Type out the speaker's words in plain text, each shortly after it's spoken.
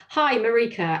Hi,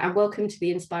 Marika, and welcome to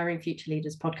the Inspiring Future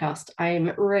Leaders podcast.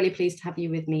 I'm really pleased to have you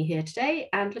with me here today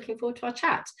and looking forward to our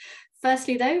chat.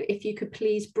 Firstly, though, if you could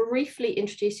please briefly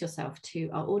introduce yourself to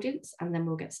our audience, and then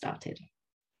we'll get started.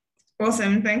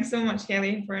 Awesome. Thanks so much,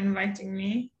 Kelly, for inviting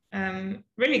me.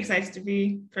 Really excited to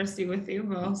be firstly with you,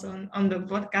 but also on the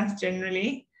podcast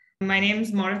generally. My name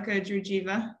is Marika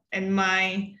Georgieva, and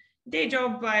my day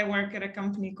job, I work at a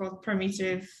company called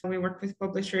Prometive. We work with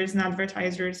publishers and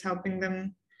advertisers, helping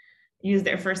them use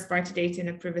their first-party data in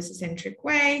a privacy-centric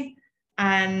way.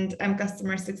 And I'm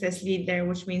customer success lead there,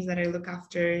 which means that I look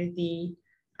after the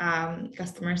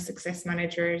customer success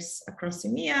managers across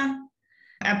EMEA.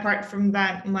 Apart from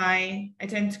that, I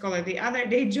tend to call it the other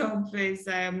day job is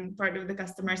part of the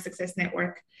customer success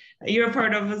network you're a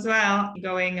part of as well,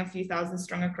 going a few thousand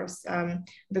strong across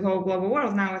the whole global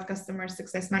world now with customer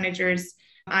success managers.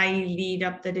 I lead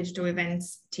up the digital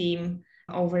events team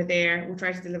over there. We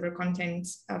try to deliver content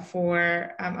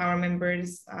for our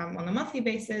members on a monthly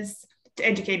basis to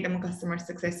educate them on customer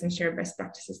success and share best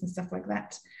practices and stuff like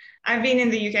that. I've been in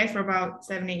the UK for about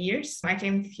 7-8 years. I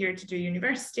came here to do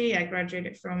university. I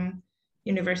graduated from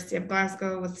University of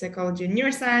Glasgow with psychology and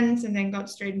neuroscience, and then got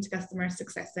straight into customer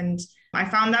success. And I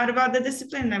found out about the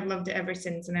discipline, and I've loved it ever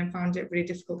since. And I found it really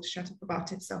difficult to shut up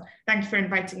about it. So thank you for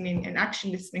inviting me and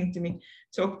actually listening to me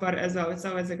talk about it as well. It's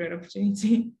always a great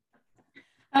opportunity.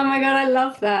 Oh my God, I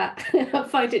love that. I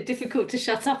find it difficult to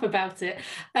shut up about it.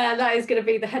 That is going to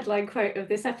be the headline quote of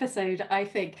this episode, I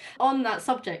think. On that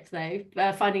subject, though,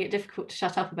 finding it difficult to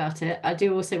shut up about it, I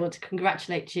do also want to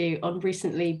congratulate you on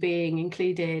recently being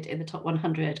included in the top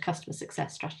 100 customer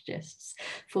success strategists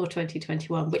for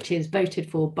 2021, which is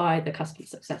voted for by the customer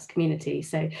success community.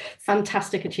 So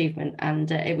fantastic achievement.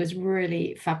 And it was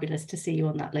really fabulous to see you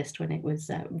on that list when it was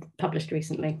published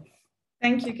recently.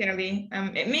 Thank you, Kelly.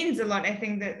 It means a lot. I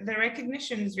think that the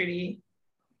recognition has really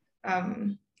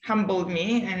humbled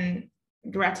me, and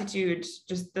gratitude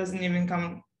just doesn't even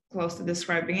come close to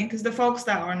describing it, because the folks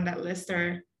that are on that list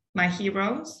are my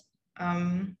heroes.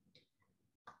 The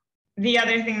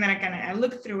other thing that I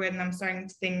look through it and I'm starting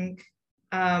to think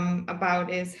about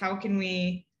is how can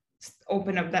we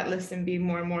open up that list and be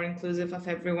more and more inclusive of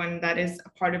everyone that is a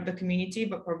part of the community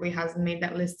but probably hasn't made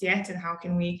that list yet, and how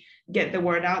can we get the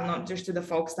word out, not just to the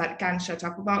folks that can shut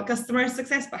up about customer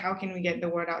success, but how can we get the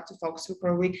word out to folks who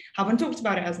probably haven't talked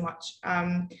about it as much.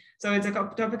 So it's a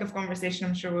topic of conversation.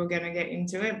 I'm sure we're going to get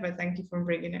into it, but thank you for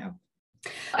bringing it up.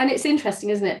 And it's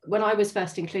interesting, isn't it? When I was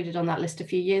first included on that list a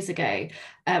few years ago,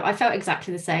 I felt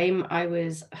exactly the same. I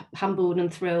was humbled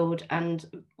and thrilled and,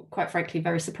 quite frankly,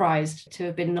 very surprised to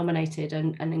have been nominated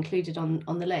and included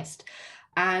on the list.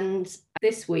 And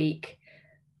this week,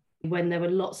 when there were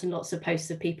lots and lots of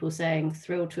posts of people saying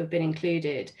thrilled to have been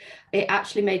included, it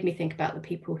actually made me think about the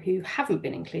people who haven't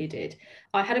been included.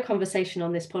 I had a conversation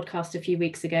on this podcast a few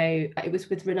weeks ago, it was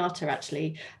with Renata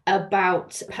actually,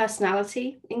 about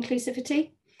personality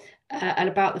inclusivity and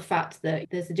about the fact that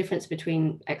there's a difference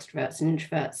between extroverts and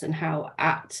introverts, and how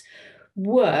at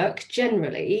work,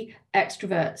 generally,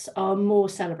 extroverts are more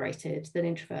celebrated than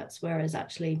introverts, whereas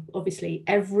actually, obviously,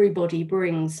 everybody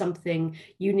brings something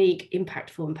unique,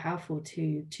 impactful and powerful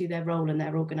to their role and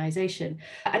their organisation.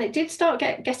 And it did start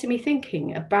getting me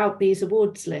thinking about these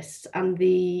awards lists and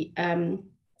the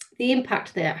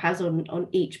impact that it has on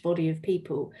each body of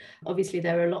people. Obviously,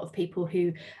 there are a lot of people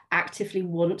who actively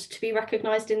want to be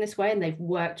recognised in this way, and they've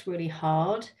worked really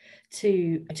hard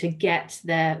to get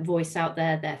their voice out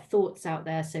there, their thoughts out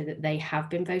there, so that they have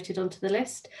been voted onto the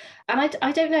list. And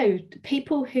I don't know,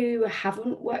 people who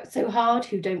haven't worked so hard,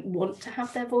 who don't want to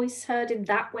have their voice heard in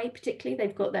that way particularly,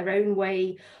 they've got their own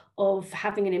way of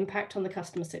having an impact on the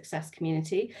customer success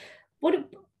community. What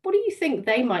do you think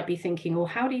they might be thinking, or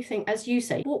how do you think, as you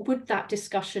say, what would that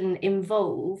discussion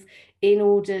involve in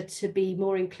order to be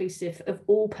more inclusive of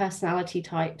all personality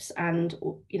types and,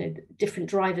 different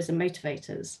drivers and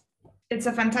motivators? It's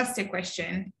a fantastic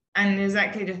question, and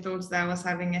exactly the thoughts that I was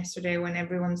having yesterday when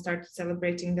everyone started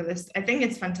celebrating the list. I think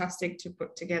it's fantastic to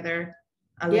put together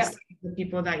a list of the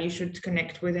people that you should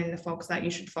connect with and the folks that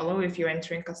you should follow if you're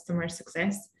entering customer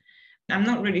success. I'm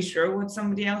not really sure what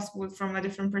somebody else from a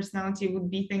different personality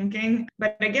would be thinking,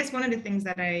 but I guess one of the things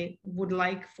that I would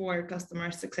like for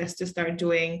customer success to start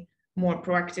doing more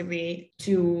proactively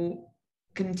to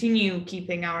continue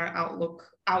keeping our outlook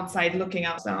outside looking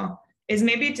out is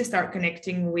maybe to start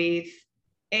connecting with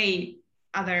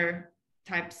other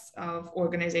types of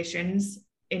organizations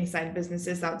inside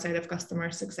businesses outside of customer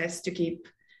success, to keep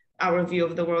our view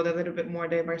of the world a little bit more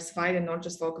diversified and not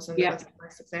just focus on the customer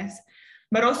success.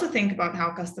 But also think about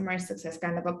how customer success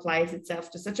kind of applies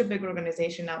itself to such a big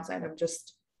organization outside of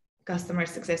just customer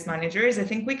success managers, I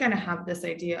think we kind of have this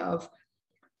idea of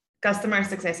customer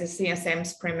success as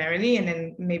CSMs primarily, and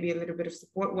then maybe a little bit of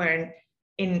support, where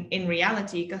in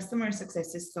reality, customer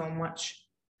success is so much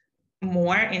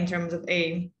more in terms of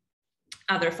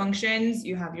other functions.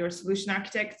 You have your solution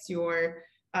architects, your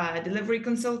delivery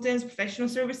consultants, professional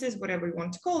services, whatever you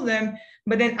want to call them.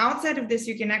 But then outside of this,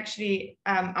 you can actually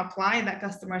apply that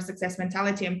customer success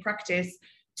mentality and practice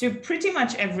to pretty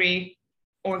much every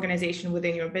organization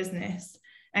within your business.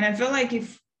 And I feel like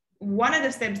if one of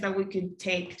the steps that we could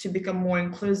take to become more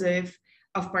inclusive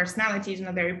of personalities on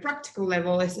a very practical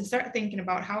level is to start thinking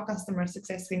about how customer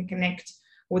success can connect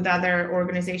with other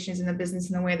organizations in the business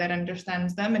in a way that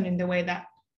understands them and in the way that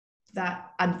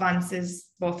advances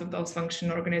both of those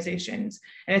function organizations.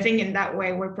 And I think in that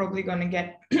way, we're probably going to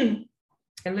get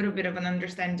a little bit of an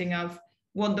understanding of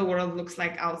what the world looks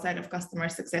like outside of customer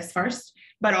success first,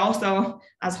 but also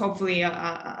as hopefully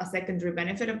a secondary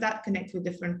benefit of that, connect with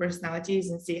different personalities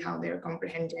and see how they're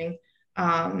comprehending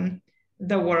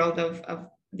the world of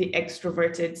the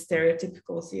extroverted,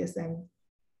 stereotypical CSM.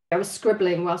 I was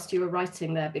scribbling whilst you were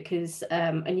writing there because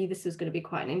I knew this was going to be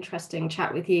quite an interesting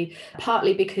chat with you,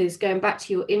 partly because going back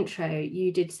to your intro,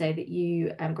 you did say that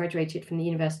you graduated from the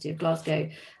University of Glasgow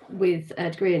with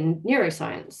a degree in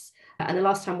neuroscience. And the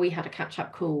last time we had a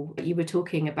catch-up call, you were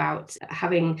talking about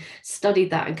having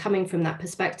studied that and coming from that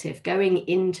perspective, going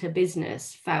into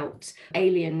business felt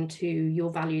alien to your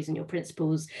values and your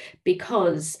principles,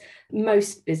 because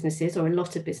most businesses, or a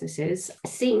lot of businesses,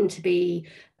 seem to be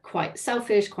quite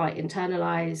selfish, quite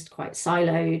internalized, quite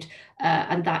siloed,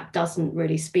 and that doesn't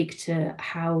really speak to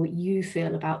how you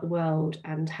feel about the world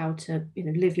and how to,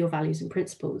 live your values and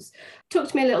principles. Talk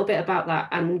to me a little bit about that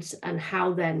and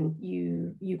how then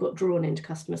you got drawn into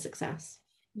customer success.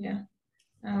 Yeah,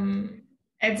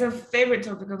 it's a favorite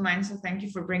topic of mine, so thank you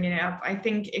for bringing it up. I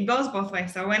think it goes both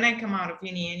ways. So when I come out of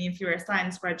uni, and if you're a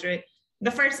science graduate, the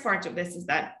first part of this is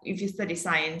that if you study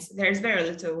science, there's very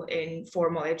little in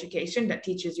formal education that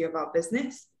teaches you about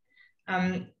business.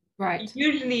 Right.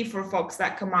 Usually for folks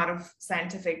that come out of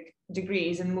scientific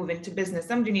degrees and move into business,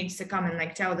 somebody needs to come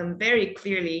and tell them very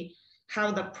clearly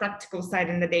how the practical side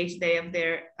in the day-to-day of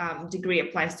their degree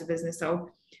applies to business.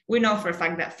 So we know for a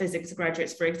fact that physics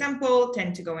graduates, for example,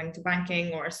 tend to go into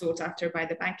banking or are sought after by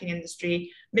the banking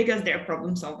industry because they're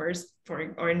problem solvers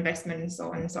or investment and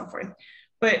so on and so forth.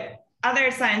 But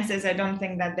other sciences, I don't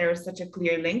think that there is such a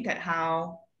clear link at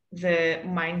how the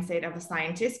mindset of a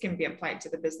scientist can be applied to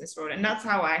the business world. And that's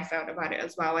how I felt about it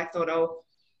as well. I thought,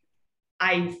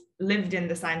 I've lived in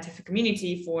the scientific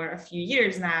community for a few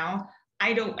years now.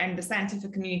 And the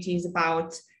scientific community is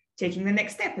about taking the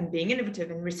next step and being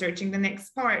innovative and researching the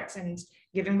next part and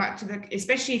giving back to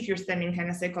especially if you're studying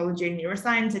kind of psychology and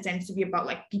neuroscience, it tends to be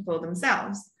about people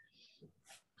themselves.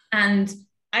 And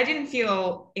I didn't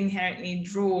feel inherently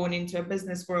drawn into a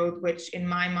business world, which in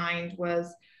my mind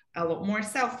was a lot more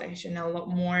selfish and a lot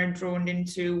more drawn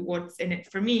into what's in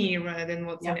it for me rather than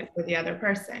what's in it for the other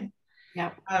person.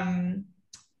 Yeah.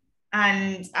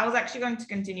 And I was actually going to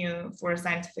continue for a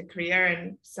scientific career,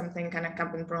 and something kind of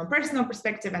happened from a personal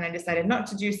perspective, and I decided not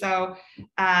to do so.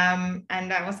 And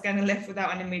I was going to live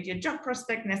without an immediate job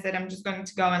prospect, and I said, I'm just going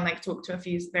to go and talk to a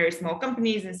few very small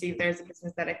companies and see if there's a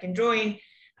business that I can join.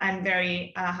 And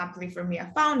very happily for me, I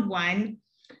found one.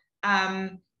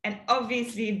 And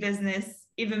obviously business,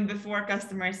 even before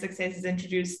customer success is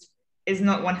introduced, is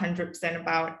not 100%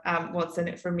 about what's in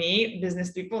it for me.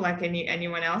 Business people, like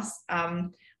anyone else,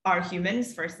 are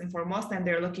humans first and foremost, and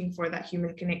they're looking for that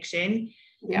human connection.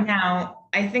 Yeah. Now,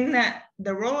 I think that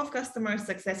the role of customer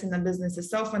success in the business is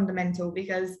so fundamental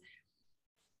because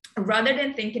rather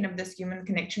than thinking of this human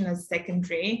connection as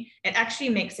secondary, it actually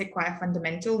makes it quite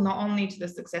fundamental, not only to the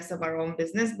success of our own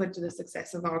business, but to the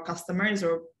success of our customers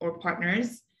or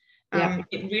partners. Yeah.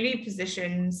 It really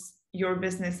positions your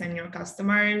business and your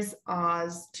customers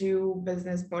as two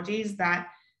business bodies that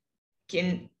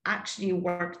can actually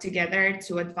work together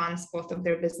to advance both of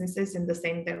their businesses in the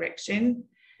same direction.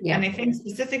 Yeah. And I think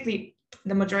specifically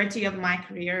the majority of my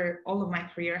career, all of my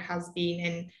career has been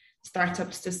in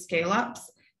startups to scale ups,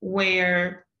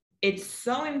 where it's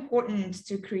so important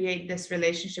to create this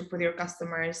relationship with your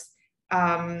customers,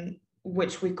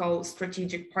 which we call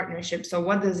strategic partnership. So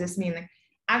what does this mean?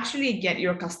 Actually get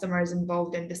your customers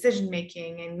involved in decision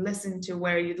making and listen to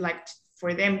where you'd like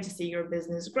for them to see your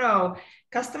business grow.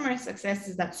 Customer success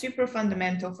is that super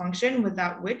fundamental function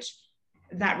without which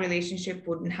that relationship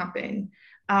wouldn't happen.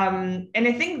 And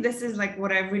I think this is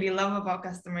what I really love about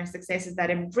customer success is that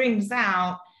it brings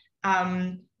out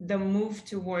the move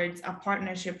towards a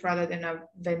partnership rather than a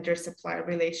vendor-supplier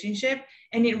relationship.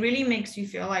 And it really makes you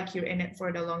feel like you're in it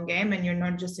for the long game, and you're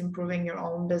not just improving your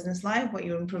own business life, but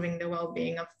you're improving the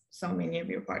well-being of so many of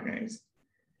your partners.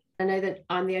 I know that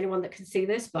I'm the only one that can see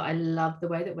this, but I love the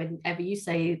way that whenever you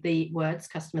say the words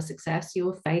customer success,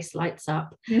 your face lights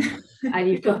up and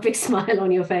you've got a big smile on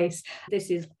your face.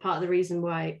 This is part of the reason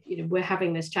why, we're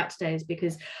having this chat today, is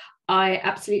because I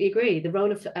absolutely agree. The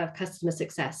role of customer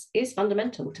success is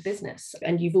fundamental to business.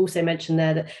 And you've also mentioned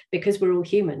there that because we're all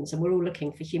humans and we're all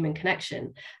looking for human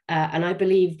connection. And I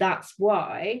believe that's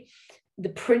why the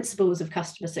principles of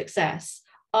customer success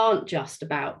aren't just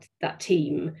about that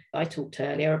team I talked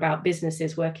earlier about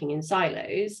businesses working in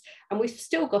silos. And we've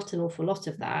still got an awful lot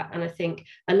of that. And I think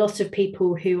a lot of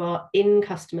people who are in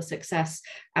customer success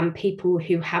and people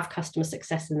who have customer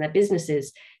success in their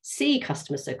businesses see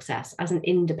customer success as an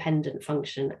independent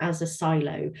function, as a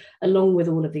silo, along with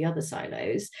all of the other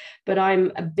silos. But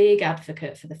I'm a big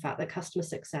advocate for the fact that customer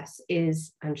success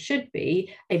is and should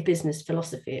be a business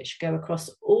philosophy. It should go across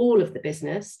all of the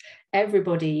business.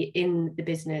 Everybody in the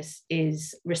business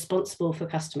is responsible for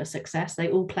customer success. They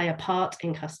all play a part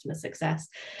in customer success.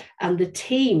 And the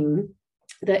team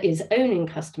that is owning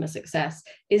customer success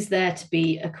is there to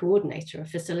be a coordinator, a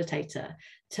facilitator,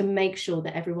 to make sure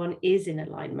that everyone is in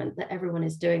alignment, that everyone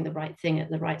is doing the right thing at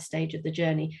the right stage of the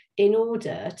journey in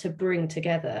order to bring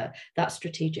together that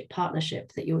strategic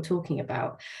partnership that you're talking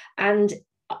about. And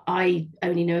I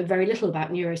only know very little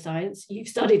about neuroscience. You've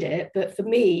studied it, but for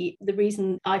me, the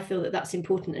reason I feel that that's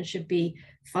important and should be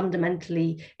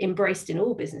fundamentally embraced in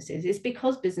all businesses is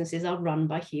because businesses are run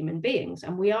by human beings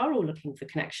and we are all looking for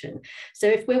connection. So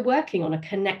if we're working on a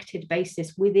connected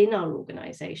basis within our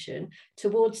organization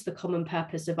towards the common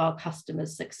purpose of our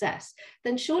customers' success,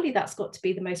 then surely that's got to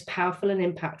be the most powerful and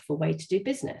impactful way to do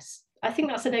business. I think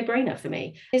that's a no-brainer for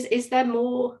me. Is there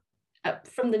more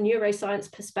from the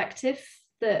neuroscience perspective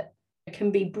that can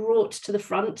be brought to the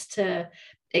front to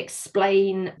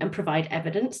explain and provide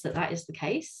evidence that that is the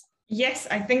case? Yes,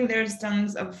 I think there's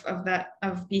tons of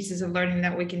pieces of learning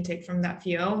that we can take from that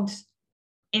field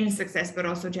in success, but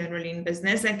also generally in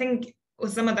business. I think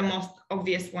some of the most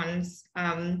obvious ones,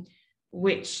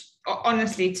 which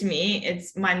honestly to me,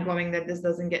 it's mind-blowing that this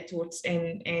doesn't get taught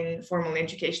in formal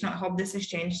education. I hope this has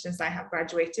changed since I have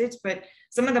graduated, but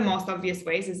some of the most obvious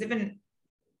ways is even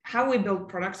how we build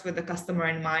products with the customer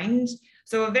in mind.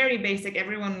 So a very basic,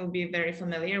 everyone will be very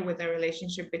familiar with the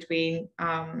relationship between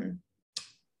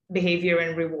behavior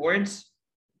and reward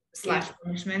 /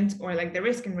 punishment, or like the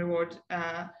risk and reward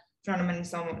phenomenon,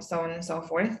 and so on and so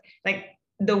forth. Like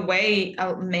the way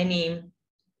many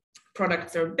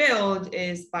products are built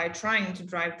is by trying to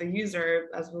drive the user,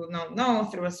 as we will now know,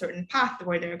 through a certain path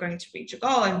where they're going to reach a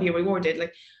goal and be rewarded.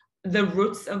 Like the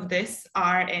roots of this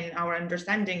are in our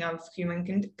understanding of human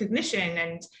cognition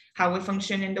and how we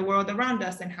function in the world around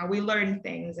us and how we learn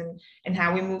things and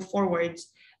how we move forward.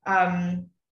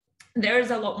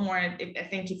 There's a lot more, I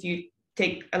think, if you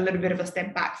take a little bit of a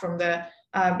step back from the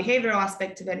behavioral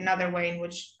aspect of it, another way in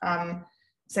which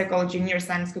psychology and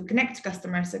neuroscience could connect to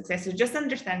customer success is just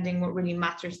understanding what really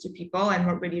matters to people and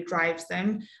what really drives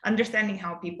them, understanding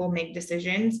how people make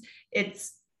decisions.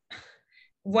 It's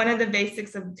one of the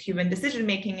basics of human decision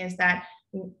making is that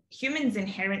humans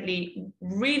inherently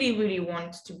really, really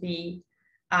want to be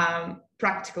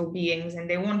practical beings, and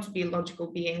they want to be logical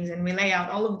beings. And we lay out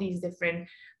all of these different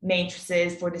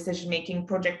matrices for decision making,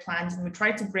 project plans, and we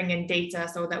try to bring in data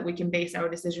so that we can base our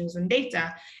decisions on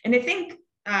data. And I think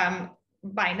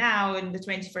by now in the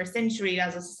 21st century,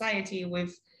 as a society,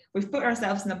 we've put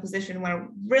ourselves in a position where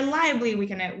reliably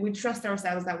we trust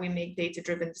ourselves that we make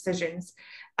data-driven decisions.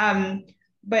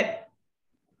 But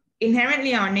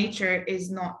inherently, our nature is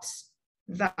not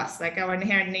thus. Like our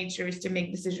inherent nature is to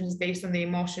make decisions based on the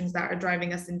emotions that are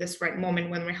driving us in this right moment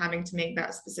when we're having to make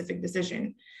that specific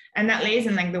decision. And that lays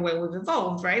in like the way we've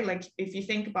evolved, right? Like if you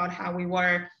think about how we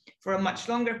were for a much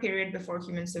longer period before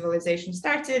human civilization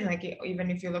started, like even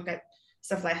if you look at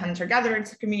stuff like hunter-gatherer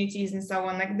communities and so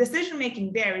on, like decision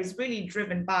making there is really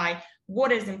driven by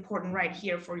what is important right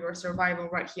here for your survival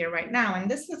right here, right now.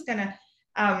 And this was kind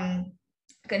of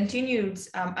continued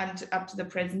and up to the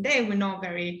present day. We know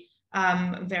very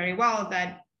well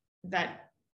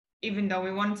that even though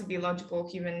we want to be logical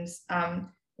humans,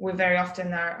 we very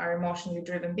often are emotionally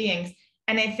driven beings.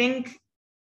 And I think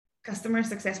customer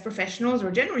success professionals,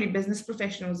 or generally business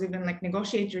professionals, even like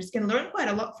negotiators, can learn quite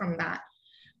a lot from that.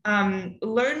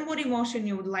 Learn what emotion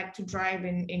you would like to drive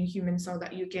in humans so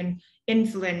that you can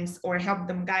influence or help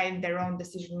them guide their own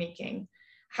decision making.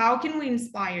 How can we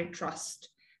inspire trust?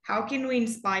 How can we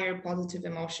inspire positive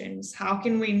emotions? How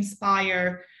can we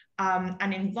inspire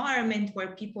an environment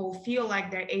where people feel like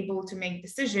they're able to make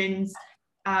decisions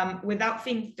without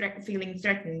feeling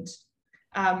threatened.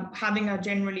 Having a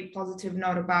generally positive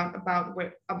note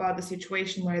about the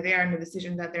situation where they are and the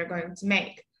decision that they're going to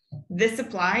make. This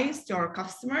applies to our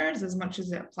customers as much as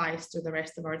it applies to the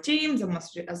rest of our teams,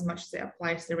 as much as it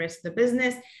applies to the rest of the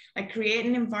business. Like, create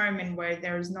an environment where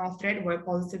there is no threat, where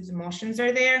positive emotions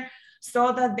are there,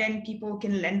 so that then people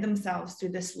can lend themselves to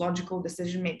this logical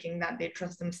decision making that they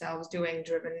trust themselves doing,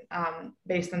 driven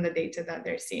based on the data that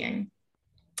they're seeing.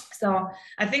 So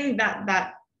I think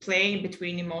that play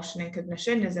between emotion and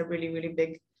cognition is a really, really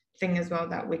big thing as well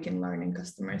that we can learn in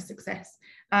customer success.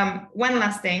 One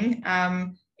last way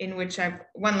in which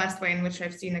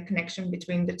I've seen a connection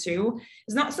between the two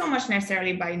is not so much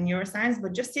necessarily by neuroscience,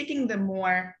 but just taking the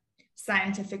more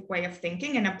scientific way of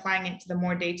thinking and applying it to the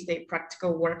more day-to-day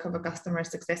practical work of a customer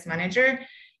success manager.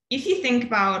 If you think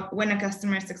about when a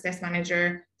customer success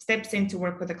manager steps in to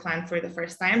work with a client for the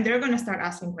first time, they're going to start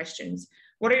asking questions.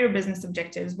 What are your business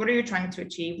objectives? What are you trying to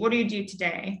achieve? What do you do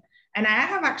today? And I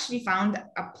have actually found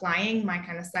applying my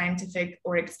kind of scientific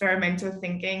or experimental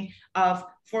thinking of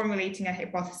formulating a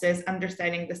hypothesis,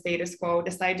 understanding the status quo,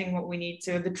 deciding what we need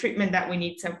to, the treatment that we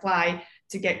need to apply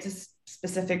to get to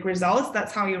specific results.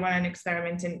 That's how you run an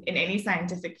experiment in any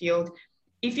scientific field.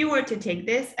 If you were to take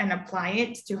this and apply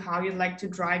it to how you'd like to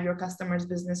drive your customer's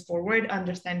business forward,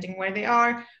 understanding where they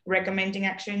are, recommending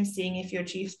actions, seeing if you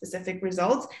achieve specific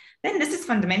results, then this is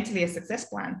fundamentally a success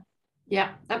plan.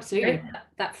 Yeah, absolutely. Right.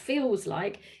 That feels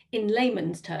like, in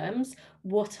layman's terms,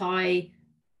 what I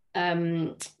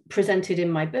presented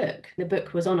in my book. The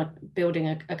book was on building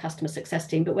a customer success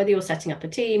team, but whether you're setting up a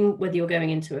team, whether you're going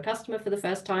into a customer for the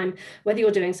first time, whether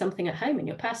you're doing something at home in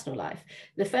your personal life,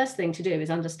 the first thing to do is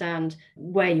understand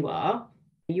where you are.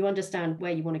 You understand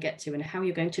where you want to get to and how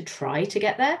you're going to try to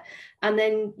get there. And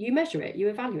then you measure it, you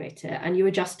evaluate it, and you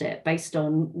adjust it based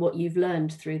on what you've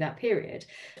learned through that period.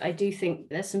 I do think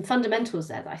there's some fundamentals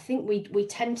there that I think we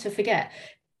tend to forget.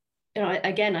 You know,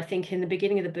 again, I think in the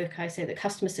beginning of the book, I say that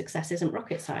customer success isn't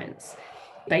rocket science.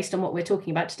 Based on what we're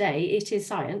talking about today, it is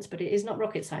science, but it is not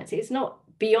rocket science. It's not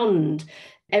beyond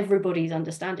everybody's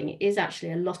understanding. It is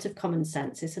actually a lot of common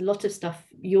sense. It's a lot of stuff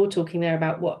you're talking there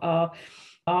about what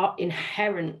our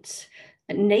inherent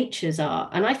natures are.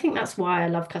 And I think that's why I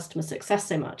love customer success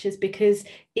so much, is because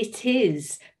it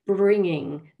is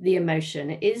bringing the emotion,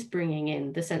 it is bringing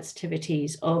in the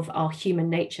sensitivities of our human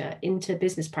nature into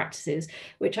business practices,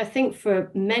 which I think for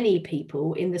many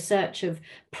people, in the search of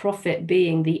profit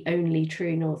being the only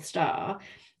true North Star,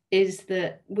 is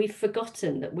that we've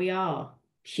forgotten that we are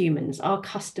humans, our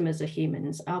customers are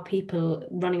humans, our people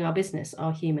running our business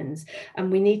are humans,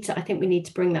 and I think we need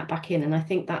to bring that back in. And I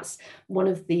think that's one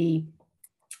of the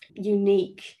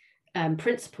unique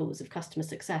principles of customer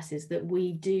success, is that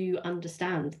we do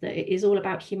understand that it is all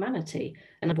about humanity.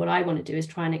 And what I want to do is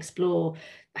try and explore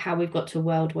how we've got to a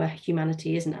world where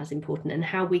humanity isn't as important, and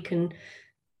how we can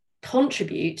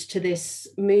contribute to this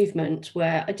movement,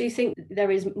 where I do think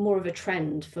there is more of a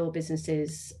trend for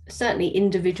businesses. Certainly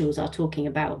individuals are talking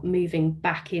about moving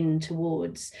back in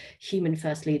towards human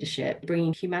first leadership,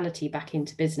 bringing humanity back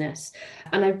into business.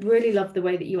 And I really love the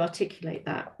way that you articulate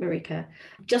that, Marika.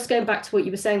 Just going back to what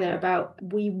you were saying there about,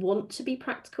 we want to be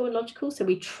practical and logical, so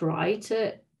we try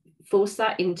to force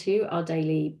that into our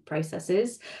daily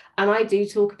processes. And I do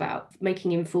talk about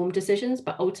making informed decisions,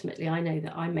 but ultimately I know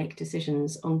that I make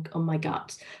decisions on my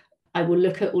gut. I will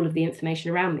look at all of the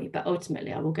information around me, but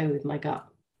ultimately I will go with my gut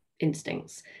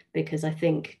instincts, because I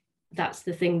think that's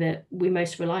the thing that we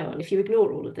most rely on. If you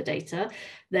ignore all of the data,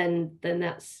 then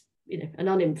that's, you know, an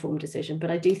uninformed decision.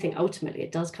 But I do think ultimately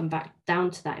it does come back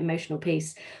down to that emotional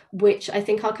piece, which I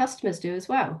think our customers do as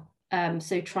well.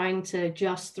 So trying to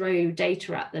just throw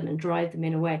data at them and drive them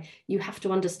in a way, you have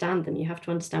to understand them, you have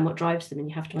to understand what drives them, and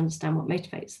you have to understand what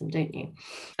motivates them, don't you?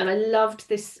 And I loved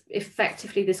this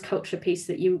culture piece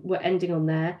that you were ending on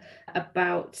there,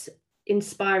 about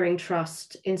inspiring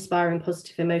trust, inspiring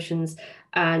positive emotions,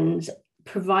 and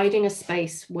providing a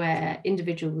space where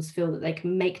individuals feel that they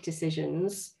can make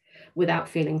decisions without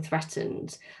feeling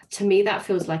threatened. To me, that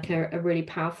feels like a really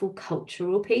powerful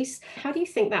cultural piece. How do you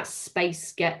think that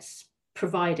space gets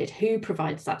provided? Who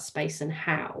provides that space and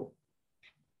how?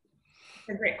 It's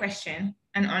a great question.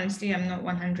 And honestly, I'm not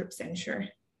 100% sure.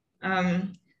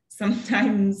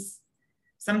 Sometimes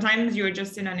you're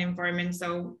just in an environment.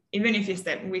 So even if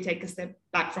we take a step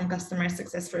back from customer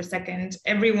success for a second,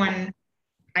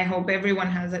 I hope everyone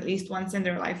has at least once in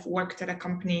their life worked at a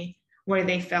company where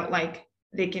they felt like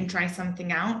they can try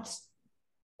something out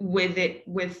with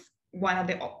one of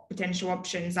the potential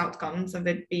outcomes of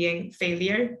it being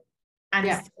failure,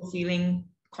 and still feeling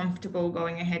comfortable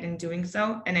going ahead and doing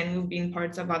so. And then we've been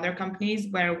parts of other companies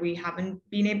where we haven't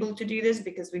been able to do this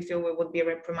because we feel we would be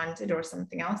reprimanded or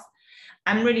something else.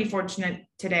 I'm really fortunate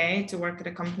today to work at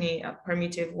a company,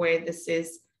 Permutive, where this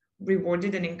is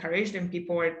rewarded and encouraged, and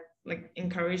people are like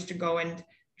encouraged to go and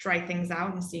try things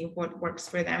out and see what works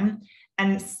for them.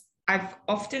 And I've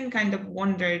often kind of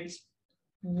wondered,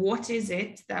 what is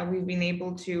it that we've been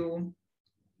able to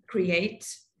create?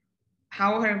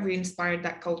 How have we inspired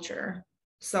that culture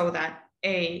so that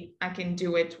I can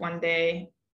do it one day,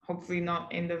 hopefully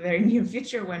not in the very near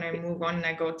future when I move on and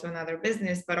I go to another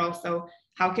business, but also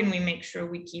how can we make sure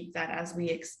we keep that as we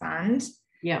expand?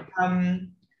 Yeah.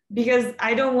 Because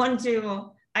I don't want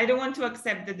to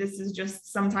accept that this is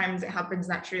just sometimes it happens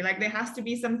naturally. Like there has to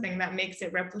be something that makes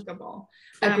it replicable.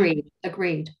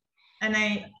 Agreed. And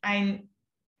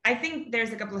I think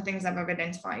there's a couple of things I've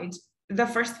identified. The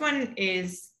first one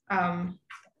is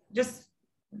just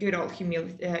good old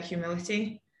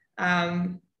humility,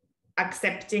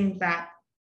 accepting that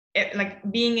like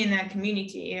being in a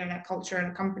community, in a culture, in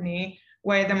a company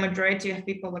where the majority of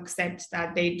people accept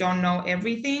that they don't know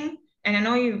everything. And I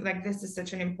know you've like, this is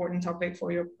such an important topic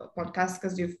for your podcast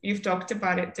because you've talked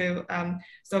about it to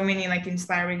so many like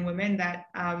inspiring women that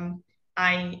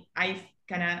I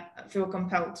kind of feel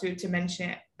compelled to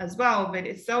mention it as well. But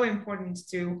it's so important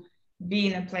to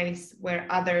be in a place where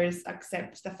others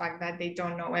accept the fact that they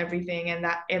don't know everything and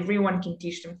that everyone can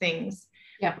teach them things.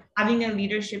 Yeah. Having a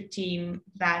leadership team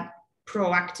that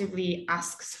proactively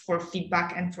asks for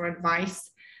feedback and for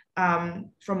advice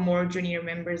from more junior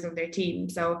members of their team.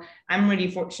 So I'm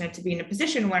really fortunate to be in a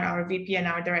position where our VP and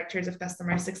our directors of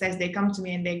customer success, they come to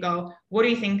me and they go, what do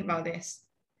you think about this?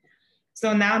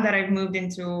 So now that I've moved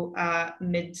into a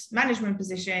mid-management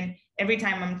position, every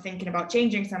time I'm thinking about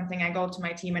changing something, I go to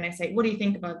my team and I say, what do you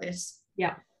think about this?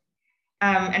 Yeah.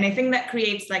 And I think that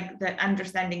creates like the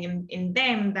understanding in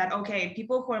them that, okay,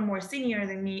 people who are more senior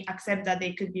than me accept that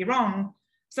they could be wrong.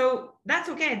 So that's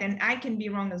okay, then I can be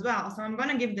wrong as well. So I'm going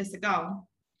to give this a go.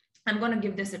 I'm going to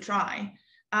give this a try.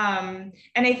 And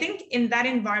I think in that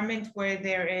environment where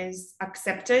there is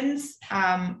acceptance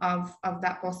of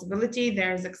that possibility,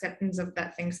 there's acceptance of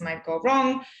that things might go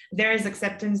wrong. There is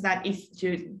acceptance that if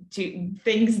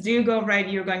things do go right,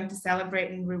 you're going to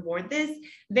celebrate and reward this.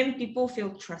 Then people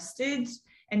feel trusted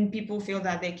and people feel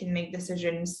that they can make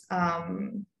decisions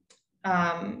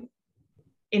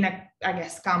in a, I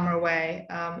guess, calmer way,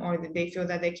 or that they feel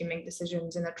that they can make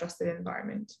decisions in a trusted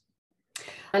environment.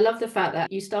 I love the fact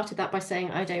that you started that by saying,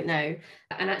 I don't know,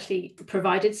 and actually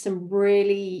provided some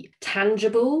really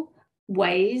tangible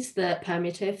ways that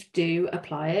Permutive do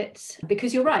apply it.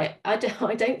 Because you're right, I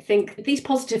don't think these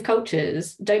positive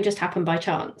cultures don't just happen by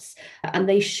chance, and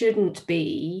they shouldn't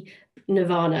be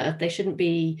nirvana. They shouldn't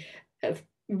be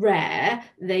rare.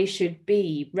 They should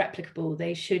be replicable.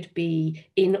 They should be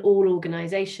in all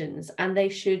organizations, and they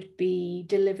should be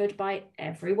delivered by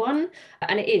everyone.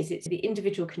 And it's the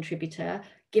individual contributor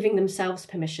giving themselves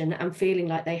permission and feeling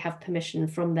like they have permission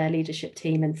from their leadership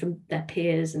team and from their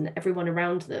peers and everyone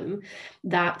around them,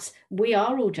 that we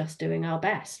are all just doing our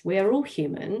best. We are all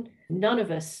human. None of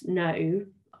us know.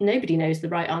 Nobody knows the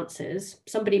right answers.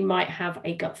 Somebody might have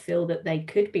a gut feel that they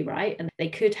could be right and they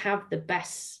could have the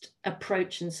best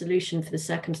approach and solution for the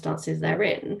circumstances they're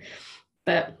in,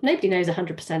 but nobody knows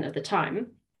 100% of the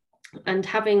time. And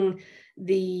having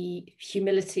the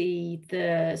humility,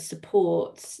 the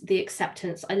support, the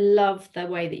acceptance, I love the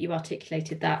way that you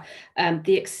articulated that,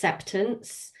 the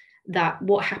acceptance that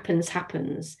what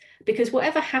happens, because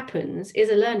whatever happens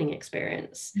is a learning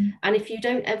experience. And if you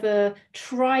don't ever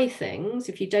try things,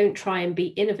 if you don't try and be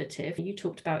innovative, you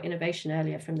talked about innovation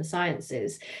earlier from the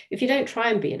sciences, if you don't try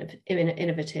and be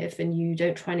innovative and you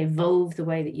don't try and evolve the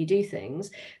way that you do things,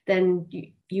 then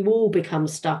you all become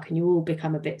stuck and you all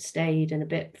become a bit staid and a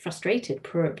bit frustrated,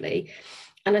 probably.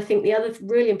 And I think the other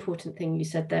really important thing you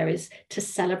said there is to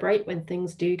celebrate when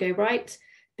things do go right.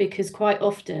 Because quite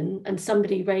often, and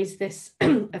somebody raised this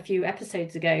a few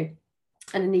episodes ago,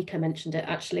 and Anika mentioned it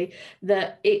actually,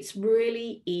 that it's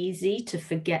really easy to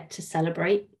forget to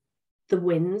celebrate the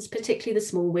wins, particularly the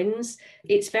small wins.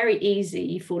 It's very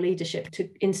easy for leadership to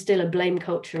instill a blame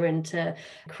culture and to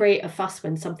create a fuss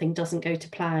when something doesn't go to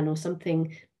plan or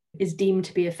something is deemed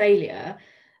to be a failure.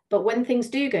 But when things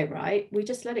do go right, we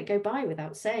just let it go by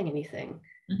without saying anything.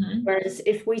 Mm-hmm. Whereas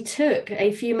if we took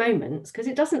a few moments, because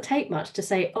it doesn't take much to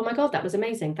say, oh my God, that was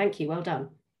amazing. Thank you. Well done.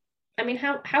 I mean,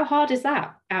 how hard is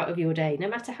that out of your day, no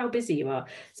matter how busy you are?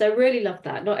 So I really love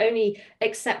that. Not only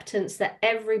acceptance that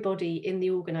everybody in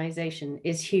the organization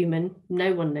is human,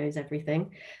 no one knows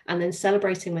everything, and then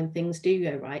celebrating when things do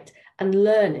go right, and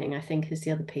learning, I think, is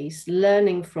the other piece,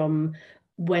 learning from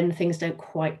when things don't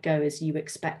quite go as you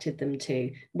expected them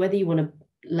to. Whether you want to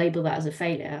label that as a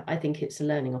failure, I think it's a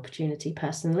learning opportunity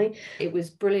personally. It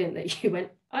was brilliant that you went,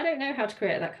 I don't know how to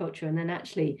create that culture, and then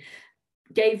actually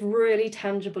gave really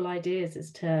tangible ideas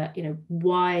as to, you know,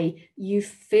 why you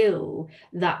feel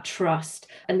that trust.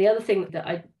 And the other thing that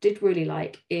I did really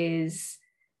like is,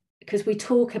 because we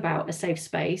talk about a safe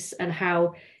space and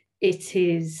how it's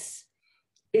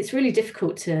really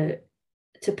difficult to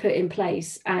put in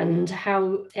place, and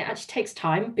how it actually takes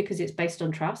time because it's based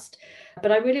on trust.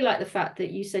 But I really like the fact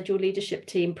that you said your leadership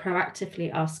team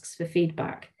proactively asks for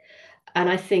feedback. And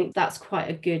I think that's quite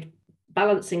a good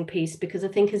balancing piece, because I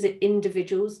think as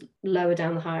individuals lower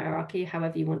down the hierarchy,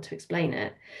 however you want to explain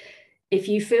it, if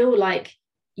you feel like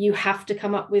you have to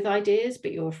come up with ideas,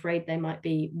 but you're afraid they might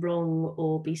be wrong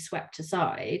or be swept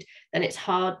aside, then it's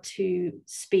hard to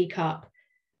speak up.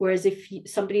 Whereas if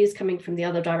somebody is coming from the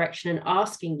other direction and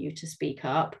asking you to speak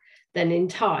up, then in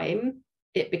time,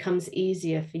 it becomes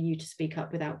easier for you to speak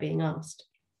up without being asked.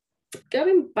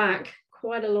 Going back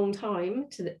quite a long time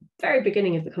to the very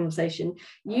beginning of the conversation,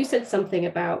 you said something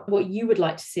about what you would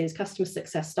like to see as customer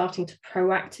success starting to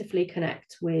proactively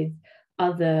connect with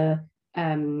other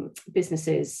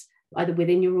businesses, either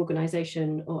within your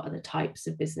organization or other types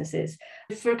of businesses,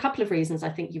 for a couple of reasons. I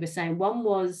think you were saying one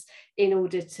was in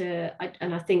order to,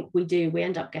 and I think we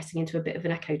end up getting into a bit of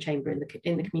an echo chamber in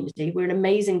the community. We're an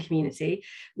amazing community.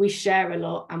 We share a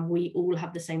lot and we all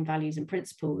have the same values and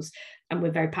principles, and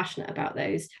we're very passionate about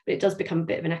those, but it does become a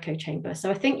bit of an echo chamber. So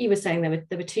I think you were saying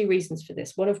there were two reasons for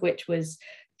this, one of which was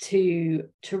to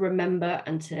remember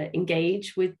and to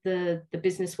engage with the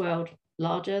business world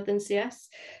larger than CS,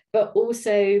 but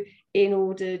also in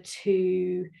order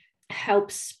to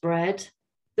help spread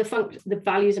the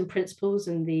values and principles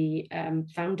and the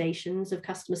foundations of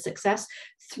customer success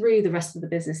through the rest of the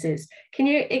businesses. Can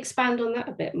you expand on that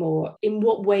a bit more? In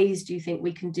what ways do you think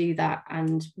we can do that,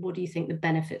 and what do you think the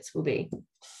benefits will be?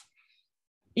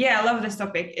 Yeah, I love this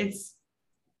topic. It's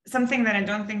something that I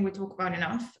don't think we talk about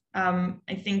enough.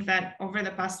 I think that over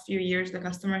the past few years, the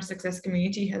customer success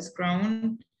community has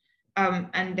grown,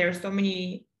 and there are so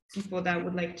many people that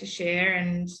would like to share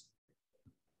and,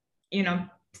 you know,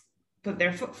 put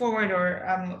their foot forward or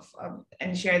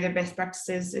and share their best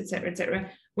practices, etc.,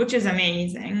 which is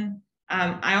amazing.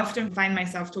 I often find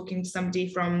myself talking to somebody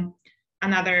from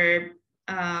another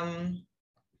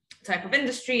type of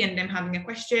industry and them having a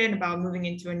question about moving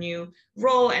into a new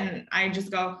role, and I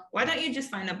just go, why don't you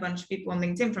just find a bunch of people on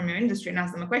LinkedIn from your industry and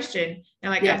ask them a question?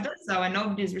 And like, yeah. I've done so and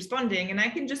nobody's responding. And I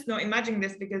can just not imagine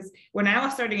this, because when I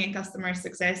was starting in customer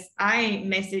success, I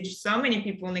messaged so many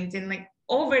people on LinkedIn, like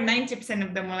over 90%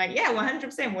 of them were like, yeah,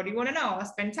 100%, what do you want to know? I'll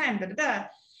spend time, da, da, da.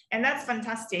 And that's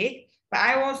fantastic. But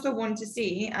I also want to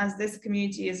see, as this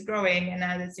community is growing and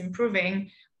as it's improving,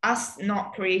 us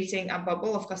not creating a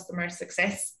bubble of customer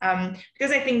success,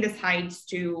 because I think this hides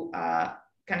two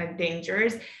kind of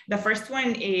dangers. The first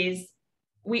one is,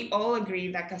 we all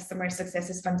agree that customer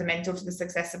success is fundamental to the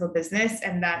success of a business,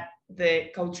 and that the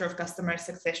culture of customer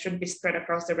success should be spread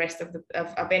across the rest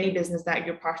of any business that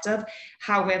you're part of.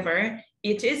 However,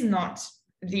 it is not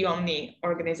the only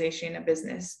organization in a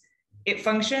business. It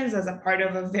functions as a part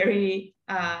of a very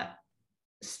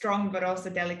strong but also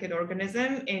delicate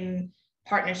organism in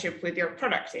partnership with your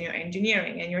product and your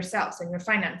engineering and your sales and your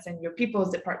finance and your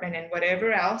people's department and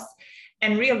whatever else.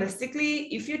 And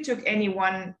realistically, if you took any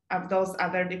one of those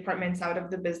other departments out of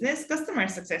the business, customer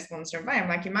success won't survive.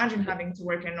 Like, imagine having to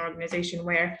work in an organization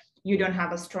where you don't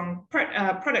have a strong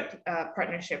product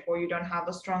partnership, or you don't have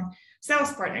a strong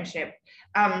sales partnership.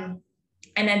 And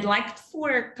I'd like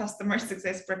for customer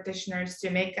success practitioners to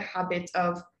make a habit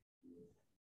of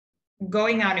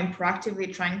going out and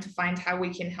proactively trying to find how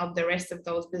we can help the rest of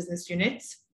those business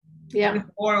units,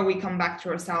 before we come back to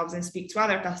ourselves and speak to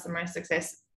other customer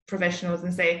success professionals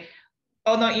and say,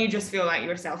 oh, don't you just feel like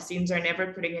your sales teams are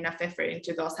never putting enough effort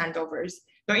into those handovers?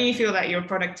 Don't you feel that your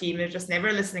product team is just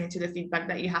never listening to the feedback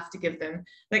that you have to give them?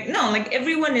 Like, no, like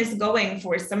everyone is going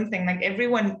for something, like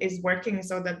everyone is working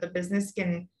so that the business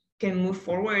can move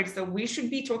forward. So we should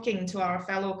be talking to our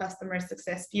fellow customer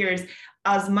success peers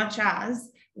as much as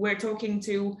we're talking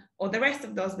to all the rest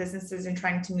of those businesses and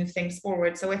trying to move things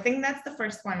forward. So I think that's the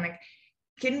first one. Like,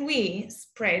 can we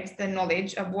spread the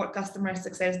knowledge of what customer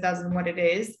success does and what it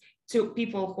is to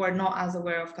people who are not as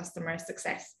aware of customer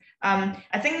success?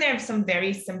 I think there are some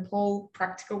very simple,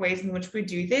 practical ways in which we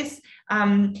do this.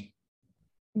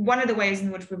 One of the ways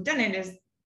in which we've done it is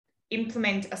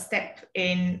implement a step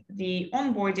in the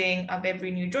onboarding of every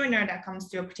new joiner that comes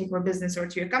to a particular business or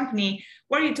to your company,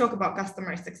 where you talk about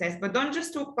customer success, but don't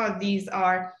just talk about these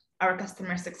are our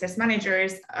customer success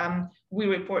managers, we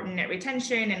report net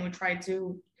retention, and we try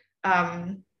to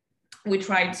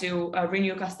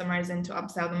renew customers and to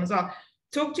upsell them as well.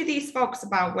 Talk to these folks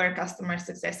about where customer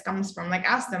success comes from. Like,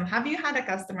 ask them, have you had a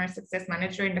customer success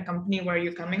manager in the company where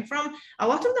you're coming from? A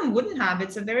lot of them wouldn't have.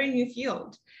 It's a very new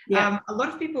field. Yeah. A lot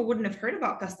of people wouldn't have heard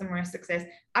about customer success.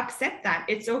 Accept that.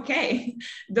 It's okay.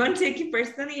 Don't take it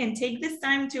personally, and take this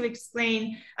time to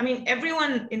explain. I mean,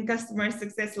 everyone in customer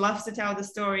success loves to tell the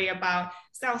story about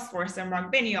Salesforce and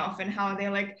Mark Benioff and how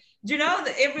they're like, do you know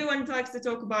that everyone likes to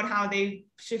talk about how they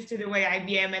shifted away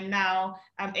IBM and now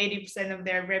 80% of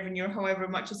their revenue, or however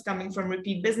much, is coming from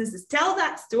repeat businesses. Tell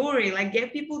that story, like,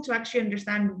 get people to actually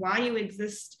understand why you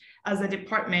exist as a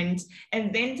department,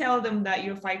 and then tell them that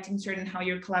you're fighting churn and how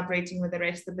you're collaborating with the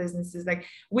rest of the businesses. Like,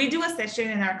 we do a session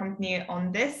in our company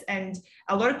on this, and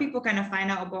a lot of people kind of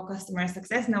find out about customer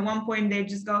success, and at one point they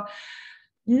just go,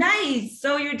 nice,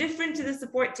 so you're different to the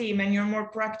support team and you're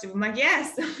more proactive. I'm like,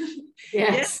 yes.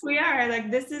 Yes, we are.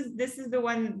 Like, this is the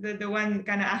one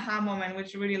kind of aha moment,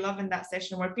 which I really love in that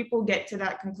session, where people get to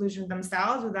that conclusion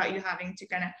themselves without you having to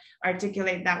kind of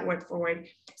articulate that word for word.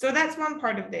 So that's one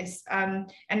part of this,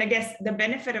 and I guess the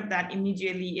benefit of that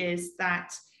immediately is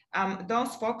that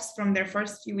those folks from their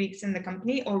first few weeks in the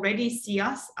company already see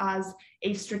us as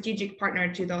a strategic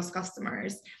partner to those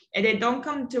customers. And they don't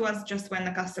come to us just when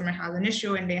the customer has an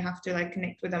issue and they have to like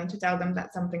connect with them to tell them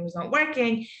that something is not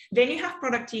working. Then you have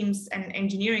product teams and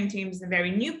engineering teams and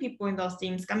very new people in those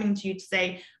teams coming to you to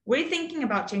say, we're thinking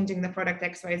about changing the product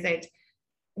XYZ.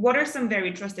 What are some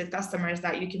very trusted customers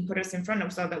that you can put us in front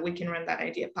of so that we can run that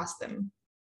idea past them?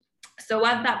 So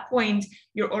at that point,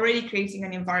 you're already creating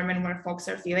an environment where folks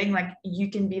are feeling like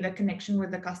you can be the connection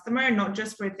with the customer, not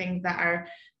just for things that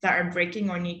are breaking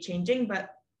or need changing,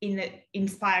 but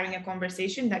inspiring a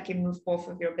conversation that can move both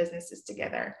of your businesses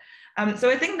together. So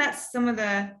I think that's some of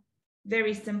the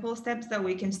very simple steps that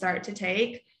we can start to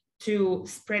take to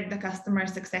spread the customer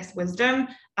success wisdom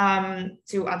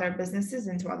to other businesses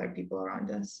and to other people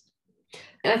around us.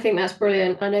 I think that's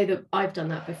brilliant. I know that I've done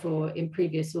that before in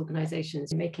previous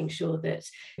organizations, making sure that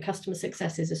customer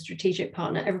success is a strategic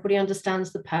partner. Everybody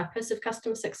understands the purpose of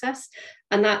customer success,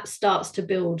 and that starts to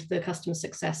build the customer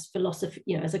success philosophy,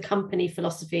 as a company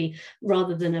philosophy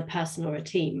rather than a person or a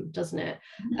team, doesn't it?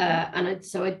 Mm-hmm.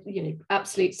 So I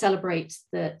absolutely celebrate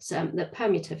that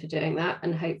Permuta for doing that,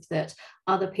 and hope that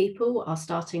other people are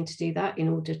starting to do that in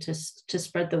order to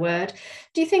spread the word.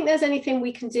 Do you think there's anything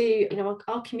we can do?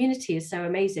 Our community is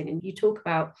so amazing. And you talk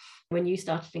about when you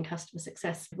started in customer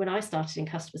success. When I started in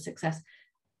customer success,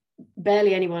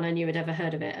 barely anyone I knew had ever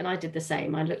heard of it. And I did the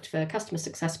same. I looked for customer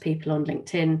success people on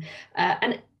LinkedIn,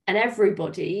 and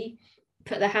everybody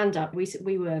put their hand up.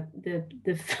 We were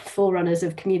the forerunners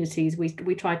of communities.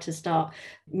 We tried to start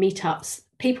meetups.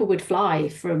 People would fly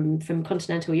from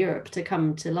continental Europe to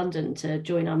come to London to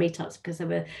join our meetups because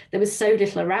there was so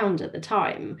little around at the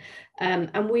time.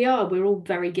 And we're all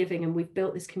very giving, and we've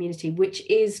built this community, which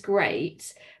is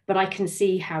great. But I can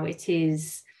see how it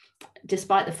is,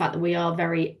 despite the fact that we are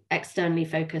very externally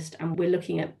focused and we're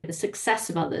looking at the success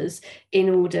of others in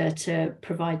order to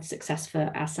provide success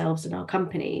for ourselves and our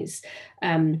companies.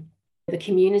 The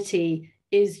community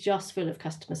is just full of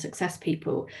customer success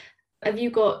people. Have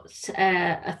you got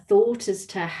a thought as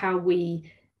to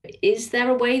is there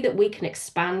a way that we can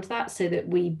expand that so that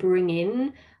we bring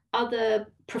in other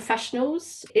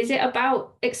professionals? Is it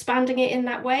about expanding it in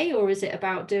that way, or is it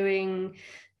about doing,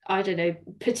 I don't know,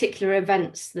 particular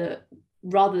events that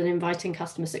rather than inviting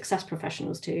customer success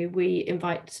professionals to, we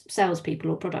invite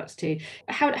salespeople or products to?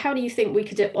 How do you think we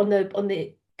could do it on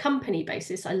the company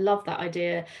basis? I love that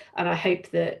idea, and I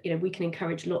hope that we can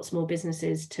encourage lots more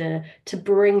businesses to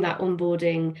bring that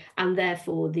onboarding and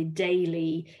therefore the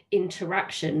daily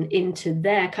interaction into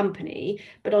their company.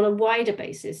 But on a wider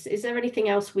basis, is there anything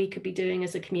else we could be doing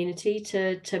as a community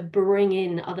to bring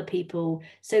in other people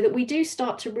so that we do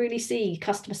start to really see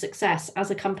customer success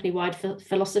as a company-wide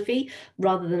philosophy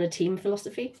rather than a team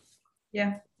philosophy?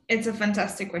 Yeah, it's a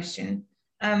fantastic question.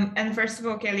 And first of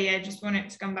all, Kelly, I just wanted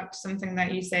to come back to something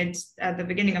that you said at the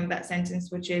beginning of that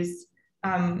sentence, which is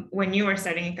when you were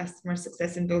starting customer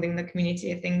success and building the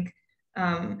community, I think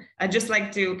I'd just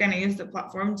like to kind of use the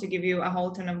platform to give you a whole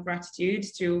ton of gratitude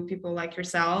to people like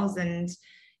yourselves and,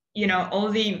 all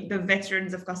the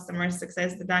veterans of customer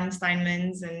success, the Dan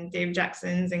Steinmans and Dave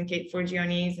Jacksons and Kate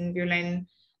Forgionis and Violaine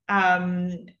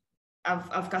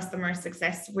of customer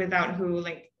success, without who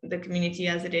the community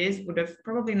as it is would have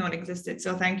probably not existed.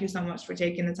 So thank you so much for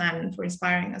taking the time and for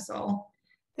inspiring us all.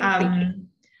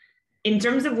 in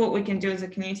terms of what we can do as a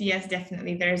community, yes,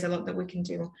 definitely, there's a lot that we can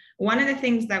do. One of the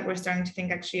things that we're starting to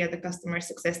think actually at the Customer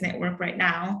Success Network right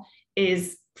now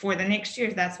is for the next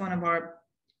year, that's one of our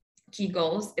key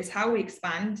goals, is how we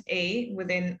expand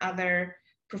within other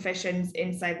professions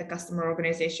inside the customer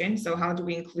organization. So how do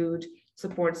we include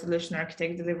support, solution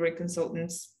architect, delivery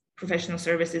consultants, professional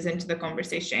services into the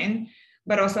conversation?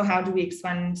 But also how do we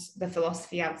expand the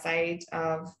philosophy outside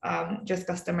of just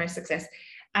customer success?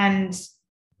 And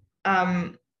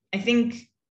I think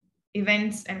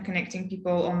events and connecting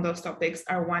people on those topics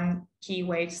are one key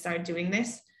way to start doing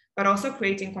this, but also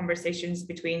creating conversations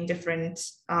between different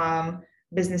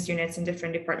business units and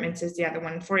different departments is the other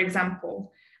one. For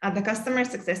example, at the Customer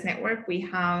Success Network, we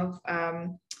have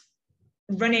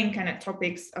running kind of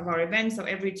topics of our events. So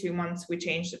every 2 months, we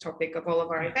change the topic of all of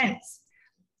our events.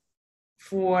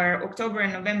 For October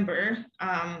and November,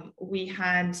 we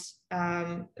had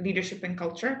leadership and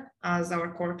culture as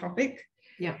our core topic.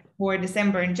 Yeah. For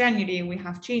December and January, we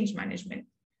have change management.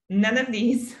 None of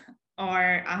these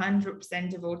are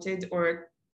 100% devoted or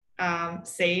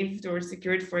saved or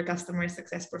secured for customer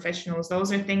success professionals.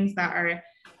 Those are things that are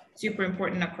super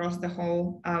important across the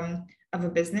whole of a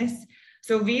business.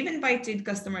 So we've invited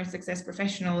customer success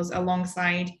professionals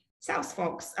alongside sales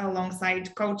folks,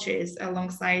 alongside coaches,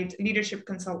 alongside leadership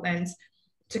consultants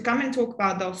to come and talk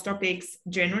about those topics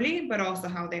generally, but also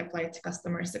how they apply to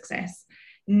customer success.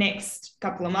 Next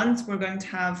couple of months, we're going to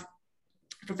have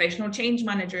professional change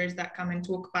managers that come and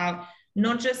talk about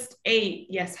not just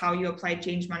how you apply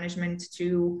change management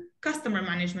to customer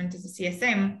management as a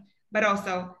CSM, but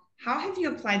also how have you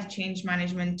applied change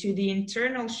management to the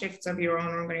internal shifts of your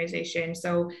own organization?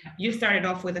 So you started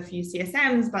off with a few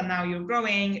CSMs, but now you're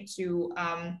growing to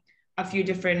a few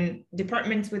different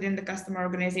departments within the customer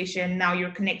organization. Now you're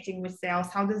connecting with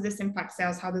sales. How does this impact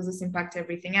sales? How does this impact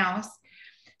everything else?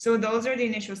 So those are the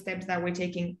initial steps that we're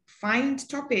taking. Find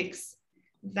topics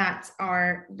that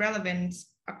are relevant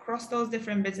across those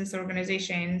different business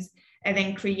organizations, and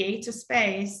then create a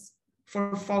space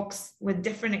for folks with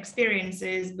different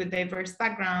experiences, with diverse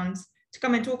backgrounds, to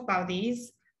come and talk about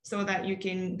these so that you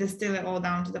can distill it all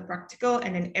down to the practical,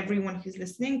 and then everyone who's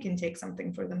listening can take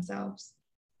something for themselves.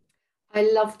 I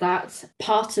love that.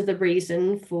 Part of the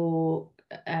reason for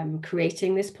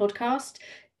creating this podcast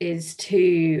is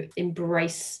to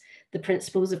embrace the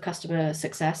principles of customer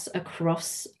success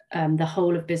across the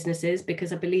whole of businesses,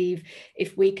 because I believe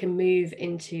if we can move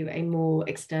into a more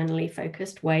externally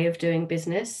focused way of doing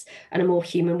business and a more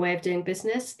human way of doing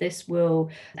business, this will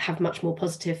have much more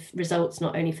positive results,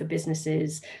 not only for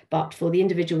businesses, but for the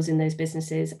individuals in those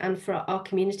businesses and for our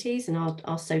communities and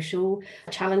our social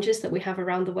challenges that we have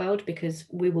around the world, because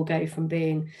we will go from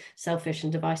being selfish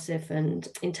and divisive and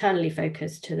internally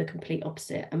focused to the complete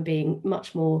opposite and being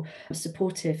much more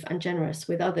supportive and generous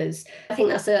with others. I think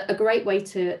that's a great way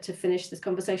to finish this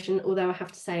conversation, although I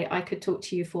have to say I could talk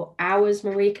to you for hours,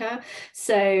 Marika.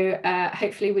 So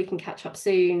hopefully we can catch up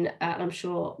soon. And I'm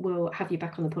sure we'll have you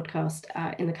back on the podcast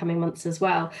in the coming months as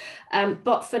well.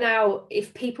 But for now,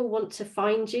 if people want to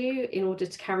find you in order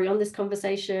to carry on this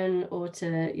conversation or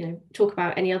to talk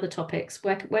about any other topics,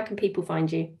 where can people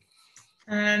find you?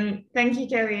 Thank you,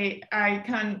 Kelly. I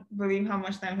can't believe how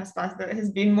much time has passed. That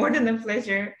has been more than a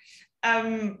pleasure.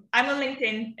 I'm on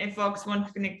LinkedIn if folks want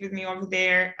to connect with me over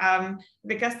there.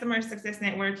 The Customer Success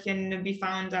Network can be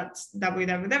found at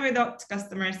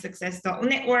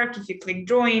www.customersuccess.network. If you click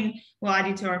join, we'll add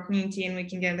you to our community and we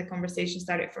can get the conversation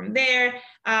started from there.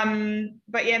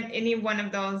 But yeah, any one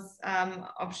of those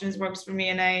options works for me,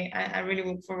 and I really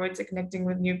look forward to connecting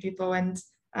with new people and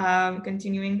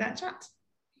continuing that chat.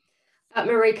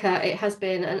 Marika, it has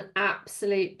been an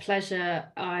absolute pleasure.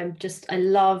 I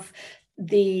love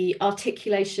the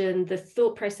articulation, the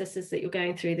thought processes that you're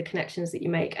going through, the connections that you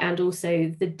make, and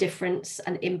also the difference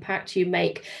and impact you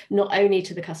make, not only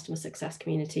to the customer success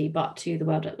community, but to the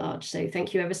world at large. So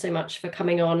thank you ever so much for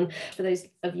coming on. For those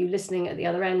of you listening at the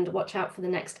other end, watch out for the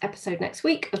next episode next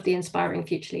week of the Inspiring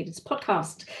Future Leaders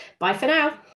podcast. Bye for now.